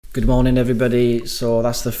Good morning, everybody. So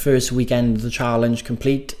that's the first weekend of the challenge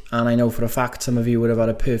complete, and I know for a fact some of you would have had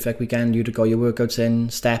a perfect weekend. You'd have got your workouts in,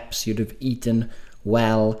 steps, you'd have eaten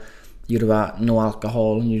well, you'd have had no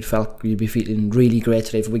alcohol, and you'd be feeling really great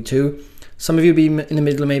today for week 2. Some of you be in the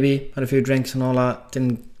middle, maybe had a few drinks and all that,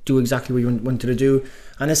 didn't do exactly what you wanted to do,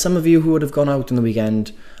 and there's some of you who would have gone out on the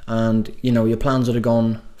weekend and your plans would have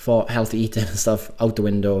gone for healthy eating and stuff out the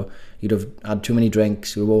window. You'd have had too many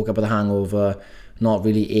drinks, you woke up with a hangover, not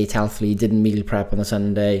really ate healthily, didn't meal prep on the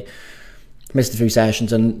Sunday, missed a few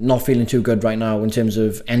sessions, and not feeling too good right now in terms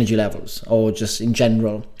of energy levels or just in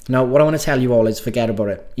general. Now, what I want to tell you all is forget about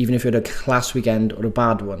it. Even if you had a class weekend or a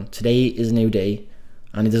bad one, today is a new day,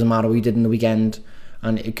 and it doesn't matter what you did in the weekend,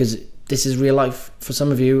 and because this is real life. For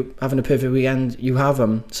some of you, having a perfect weekend, you have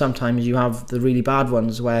them. Sometimes you have the really bad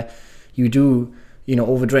ones where you do,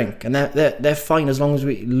 overdrink, and they're fine as long as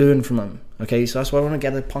we learn from them. Okay, so that's why I want to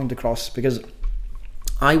get the point across, because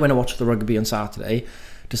I went to watch the rugby on Saturday,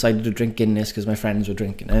 decided to drink Guinness because my friends were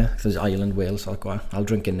drinking it. There's Ireland, Wales, so I'll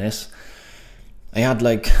drink Guinness. I had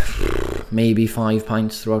maybe 5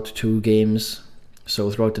 pints throughout 2 games,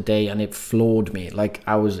 so throughout the day, and it floored me.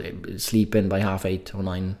 I was sleeping by 8:30 or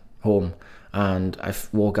 9 home, and I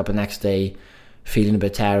woke up the next day feeling a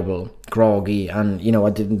bit terrible, groggy, and I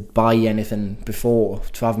didn't buy anything before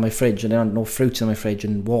to have in my fridge, and I had no fruits in my fridge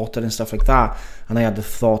and water and stuff like that, and I had the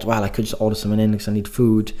thought, well, I could just order something in because I need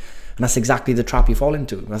food, and that's exactly the trap you fall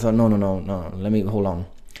into. And I thought, no, hold on,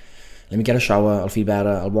 let me get a shower, I'll feel better,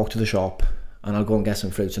 I'll walk to the shop and I'll go and get some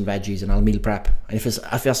fruits and veggies and I'll meal prep, and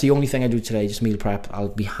if that's the only thing I do today, just meal prep, I'll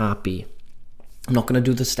be happy. I'm not going to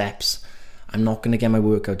do the steps, I'm not going to get my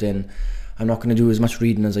workout in, I'm not going to do as much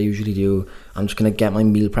reading as I usually do. I'm just going to get my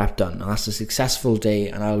meal prep done. And that's a successful day,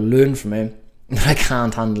 and I'll learn from it that I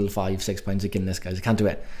can't handle 5-6 pints of Guinness, guys. I can't do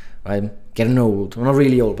it. I'm getting old. I'm not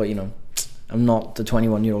really old, but I'm not the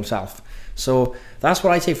 21-year-old self. So that's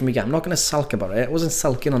what I take from weekend. I'm not going to sulk about it. I wasn't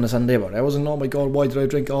sulking on a Sunday about it. I wasn't, oh my God, why did I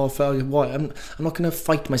drink? Oh, why? I'm not going to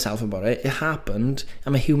fight myself about it. It happened.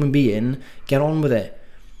 I'm a human being. Get on with it.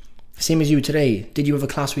 Same as you today. Did you have a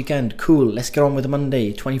class weekend? Cool, let's get on with the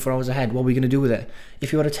Monday, 24 hours ahead. What are we going to do with it?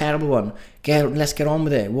 If you had a terrible one, let's get on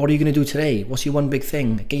with it. What are you going to do today? What's your one big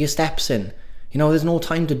thing? Get your steps in. There's no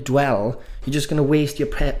time to dwell. You're just going to waste your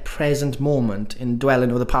present moment in dwelling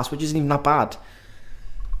over the past, which isn't even that bad.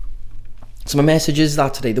 So my message is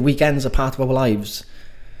that today, the weekends are part of our lives.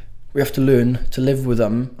 We have to learn to live with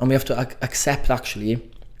them, and we have to accept, actually,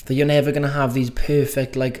 that you're never going to have these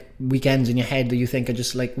perfect weekends in your head that you think are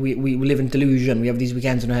just we live in delusion. We have these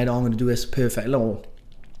weekends in our head, oh, I'm going to do this perfect. No,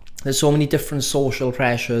 there's so many different social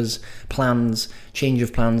pressures, plans, change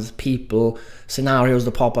of plans, people, scenarios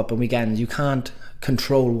that pop up on weekends. You can't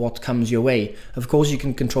control what comes your way. Of course you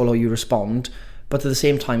can control how you respond, but at the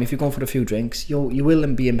same time, if you're going for a few drinks, you will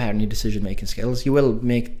be impairing your decision-making skills. You will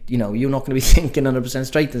make, you're not going to be thinking 100%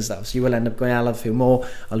 straight and stuff. So you will end up going, I'll have a few more,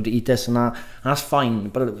 I'll eat this and that. And that's fine.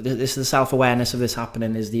 But this the self-awareness of this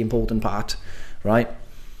happening is the important part, right?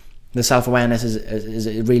 The self-awareness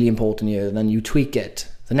is really important here. And then you tweak it.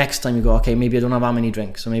 The next time you go, okay, maybe I don't have that many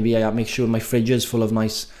drinks. So maybe I make sure my fridge is full of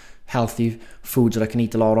nice, healthy foods that I can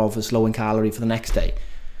eat a lot of, that's low in calorie for the next day.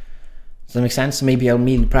 Does that make sense? Maybe I'll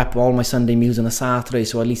meal prep all my Sunday meals on a Saturday,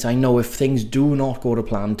 so at least I know if things do not go to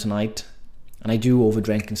plan tonight and I do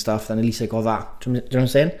overdrink and stuff, then at least I got that. Do you know what I'm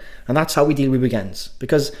saying? And that's how we deal with weekends.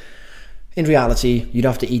 Because in reality, you'd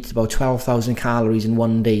have to eat about 12,000 calories in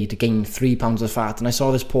one day to gain 3 pounds of fat. And I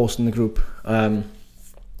saw this post in the group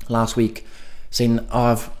last week saying, oh,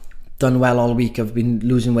 I've done well all week, I've been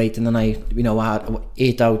losing weight, and then I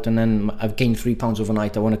ate out and then I've gained 3 pounds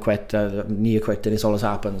overnight, I want to quit, near quit, and this always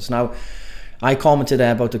happens. Now, I commented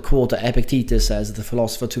there about the quote that Epictetus says, the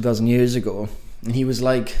philosopher 2,000 years ago, and he was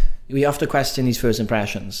like, we have to question these first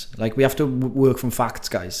impressions. We have to work from facts,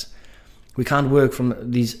 guys. We can't work from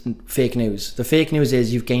these fake news. The fake news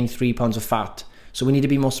is you've gained 3 pounds of fat, so we need to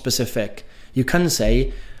be more specific. You can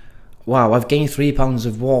say, wow, I've gained 3 pounds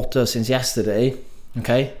of water since yesterday,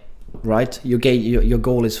 okay? Right, your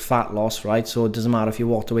goal is fat loss, right? So it doesn't matter if your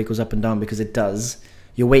water weight goes up and down, because it does.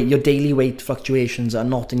 Your daily weight fluctuations are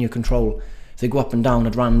not in your control. If they go up and down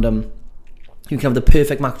at random, you can have the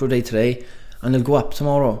perfect macro day today and they'll go up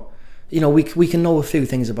tomorrow. We can know a few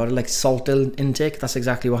things about it, like salt intake. That's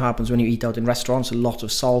exactly what happens when you eat out in restaurants. A lot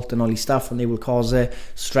of salt and all these stuff, and they will cause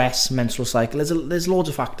stress, menstrual cycle. There's loads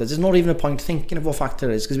of factors. There's not even a point thinking of what factor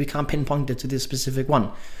it is, because we can't pinpoint it to this specific one.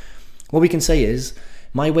 What we can say is,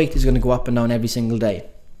 my weight is going to go up and down every single day,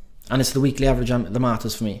 and it's the weekly average that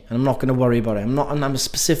matters for me, and I'm not going to worry about it. I'm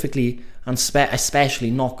specifically and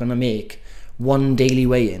especially not going to make one daily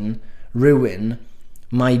weigh-in ruin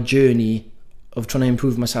my journey of trying to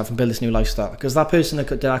improve myself and build this new lifestyle. Because that person that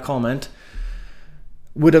did that comment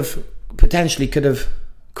would have potentially could have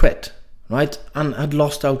quit, right? And had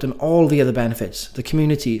lost out on all the other benefits, the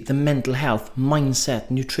community, the mental health, mindset,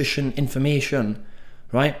 nutrition, information,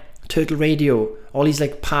 right? Turtle Radio, all these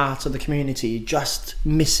like parts of the community, just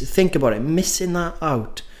think about it, missing that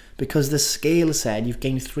out because the scale said you've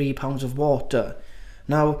gained 3 pounds of water.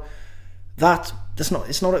 Now, you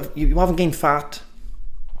haven't gained fat,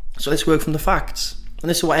 so let's work from the facts. And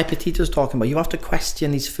this is what Epictetus is talking about. You have to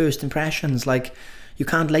question these first impressions. Like, you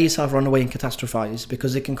can't let yourself run away and catastrophize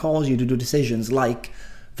because it can cause you to do decisions like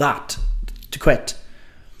that, to quit.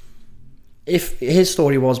 If his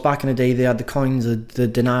story was back in the day, they had the coins, the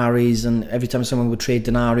denaries, and every time someone would trade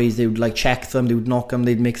denaries, they would like check them, they would knock them,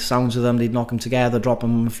 they'd make sounds with them, they'd knock them together, drop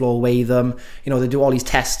them on the floor, weigh them. You know, they'd do all these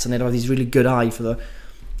tests and they'd have these really good eye for the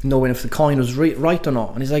knowing if the coin was right or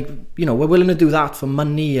not. And he's like, you know, we're willing to do that for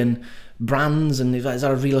money and brands, and is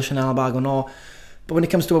that a real Chanel bag or not? But when it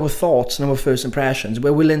comes to our thoughts and our first impressions,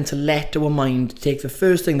 we're willing to let our mind take the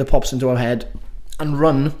first thing that pops into our head and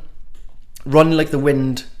run like the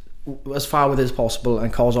wind as far with it as possible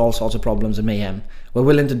and cause all sorts of problems and mayhem. We're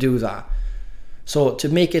willing to do that. So to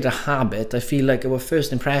make it a habit, I feel like our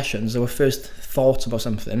first impressions, our first thoughts about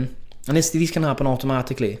something, and these can happen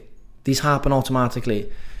automatically. These happen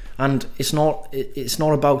automatically. And it's not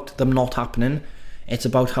about them not happening. It's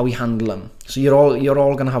about how we handle them. So you're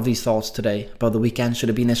all going to have these thoughts today about the weekend. Should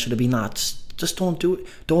have been this, should have been that. Just don't do it.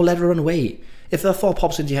 Don't let it run away. If that thought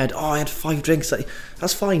pops into your head, I had 5 drinks,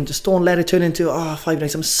 that's fine. Just don't let it turn into, 5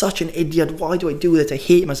 drinks. I'm such an idiot. Why do I do this? I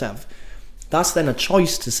hate myself. That's then a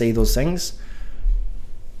choice to say those things.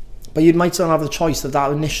 But you might still have the choice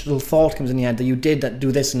that initial thought comes in your head that you did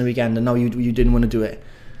do this in the weekend and now you didn't want to do it.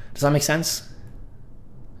 Does that make sense?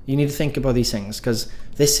 You need to think about these things because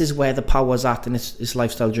this is where the power's at in this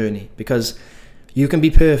lifestyle journey. Because you can be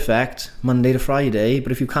perfect Monday to Friday,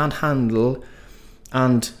 but if you can't handle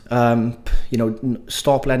and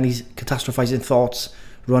stop letting these catastrophizing thoughts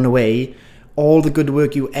run away, all the good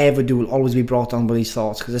work you ever do will always be brought down by these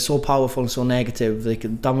thoughts because they're so powerful and so negative. They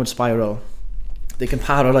can downward spiral. They can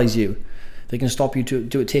paralyze you. They can stop you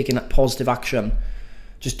to taking that positive action.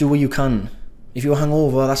 Just do what you can. If you're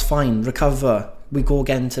hungover, that's fine. Recover. We go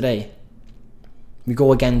again today.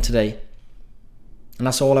 And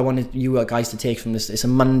that's all I wanted you guys to take from this. It's a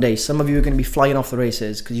Monday. Some of you are going to be flying off the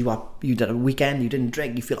races because you did a weekend, you didn't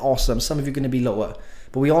drink, you feel awesome. Some of you are going to be lower.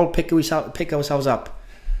 But we all pick ourselves up.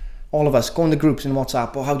 All of us. Go in the groups in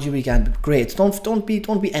WhatsApp. Oh, how'd your weekend? Great. Don't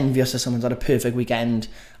be envious if someone's had a perfect weekend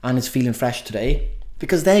and is feeling fresh today.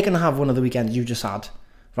 Because they're going to have one of the weekends you just had.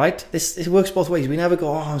 Right? It works both ways. We never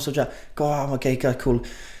go, I'm such a... okay, cool.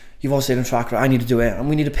 You've all stayed on track, right? I need to do it. And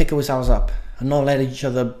we need to pick ourselves up and not let each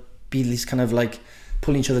other be these kind of like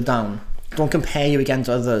pulling each other down. Don't compare you against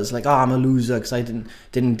others. Like, I'm a loser because I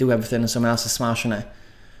didn't do everything and someone else is smashing it.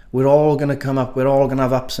 We're all going to come up. We're all going to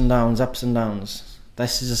have ups and downs.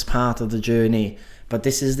 This is just part of the journey. But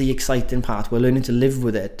this is the exciting part. We're learning to live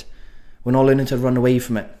with it. We're not learning to run away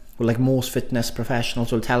from it. We're like most fitness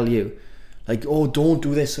professionals will tell you. Like, don't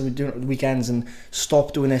do this and we do it on the weekends and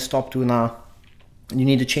stop doing this, stop doing that. And you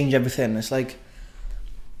need to change everything. It's like,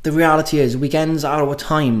 the reality is, weekends are our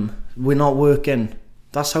time. We're not working.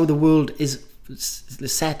 That's how the world is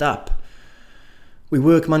set up. We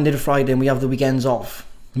work Monday to Friday and we have the weekends off.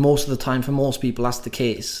 Most of the time, for most people, that's the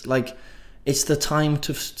case. Like, it's the time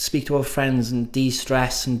to speak to our friends and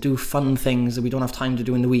de-stress and do fun things that we don't have time to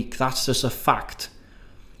do in the week. That's just a fact.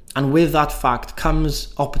 And with that fact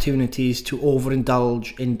comes opportunities to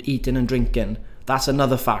overindulge in eating and drinking. That's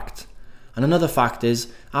another fact. And another fact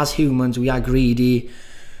is, as humans, we are greedy.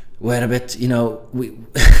 We're a bit,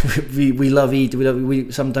 we love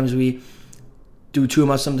eat. Sometimes we do too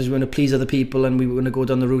much. Sometimes we want to please other people and we want to go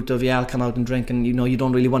down the route of, I'll come out and drink, and you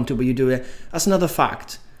don't really want to, but you do it. That's another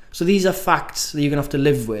fact. So these are facts that you're going to have to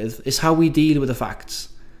live with. It's how we deal with the facts.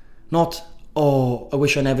 Not, I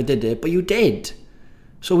wish I never did it, but you did.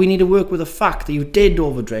 So we need to work with the fact that you did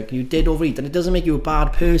overdrink, you did overeat, and it doesn't make you a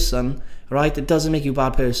bad person, right? It doesn't make you a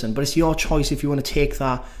bad person, but it's your choice if you want to take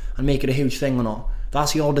that and make it a huge thing or not.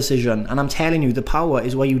 That's your decision. And I'm telling you, the power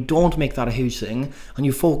is where you don't make that a huge thing and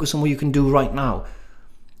you focus on what you can do right now.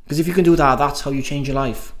 Because if you can do that, that's how you change your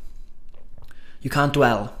life. You can't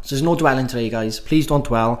dwell. So there's no dwelling today, guys. Please don't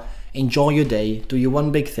dwell. Enjoy your day. Do your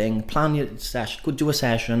one big thing. Plan your session. Go do a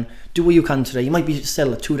session. Do what you can today. You might be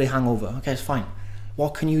still a 2-day hangover. Okay, it's fine.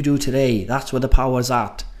 What can you do today? That's where the power's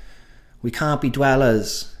at. We can't be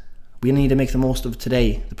dwellers. We need to make the most of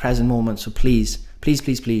today, the present moment. So please, please,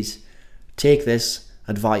 please, please take this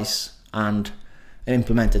advice and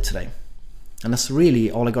implement it today. And that's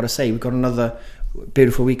really all I got to say. We've got another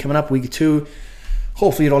beautiful week coming up, week 2.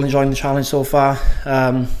 Hopefully you're all enjoying the challenge so far.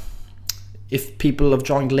 If people have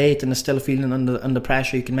joined late and are still feeling under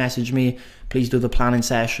pressure, you can message me. Please do the planning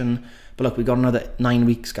session. But look, we've got another 9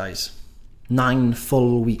 weeks, guys. 9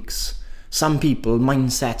 full weeks. Some people,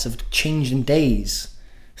 mindsets have changed in days.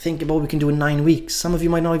 Think about what we can do in 9 weeks. Some of you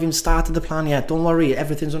might not even started the plan yet. Don't worry,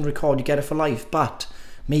 everything's on record. You get it for life. But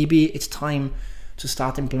maybe it's time to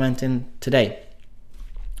start implementing today.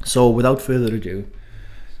 So without further ado,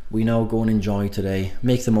 we now go and enjoy today.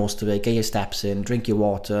 Make the most of it. Get your steps in. Drink your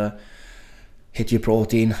water. Hit your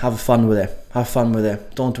protein. Have fun with it. Have fun with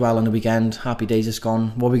it. Don't dwell on the weekend. Happy days is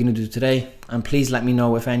gone. What are we going to do today? And please let me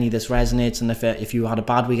know if any of this resonates, and if you had a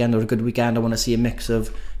bad weekend or a good weekend. I want to see a mix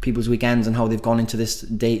of people's weekends and how they've gone into this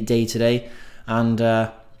day today. And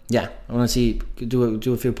yeah, I want to see,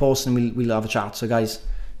 do a few posts, and we'll have a chat. So guys,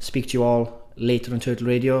 speak to you all later on Turtle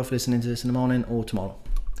Radio if you're listening to this in the morning or tomorrow.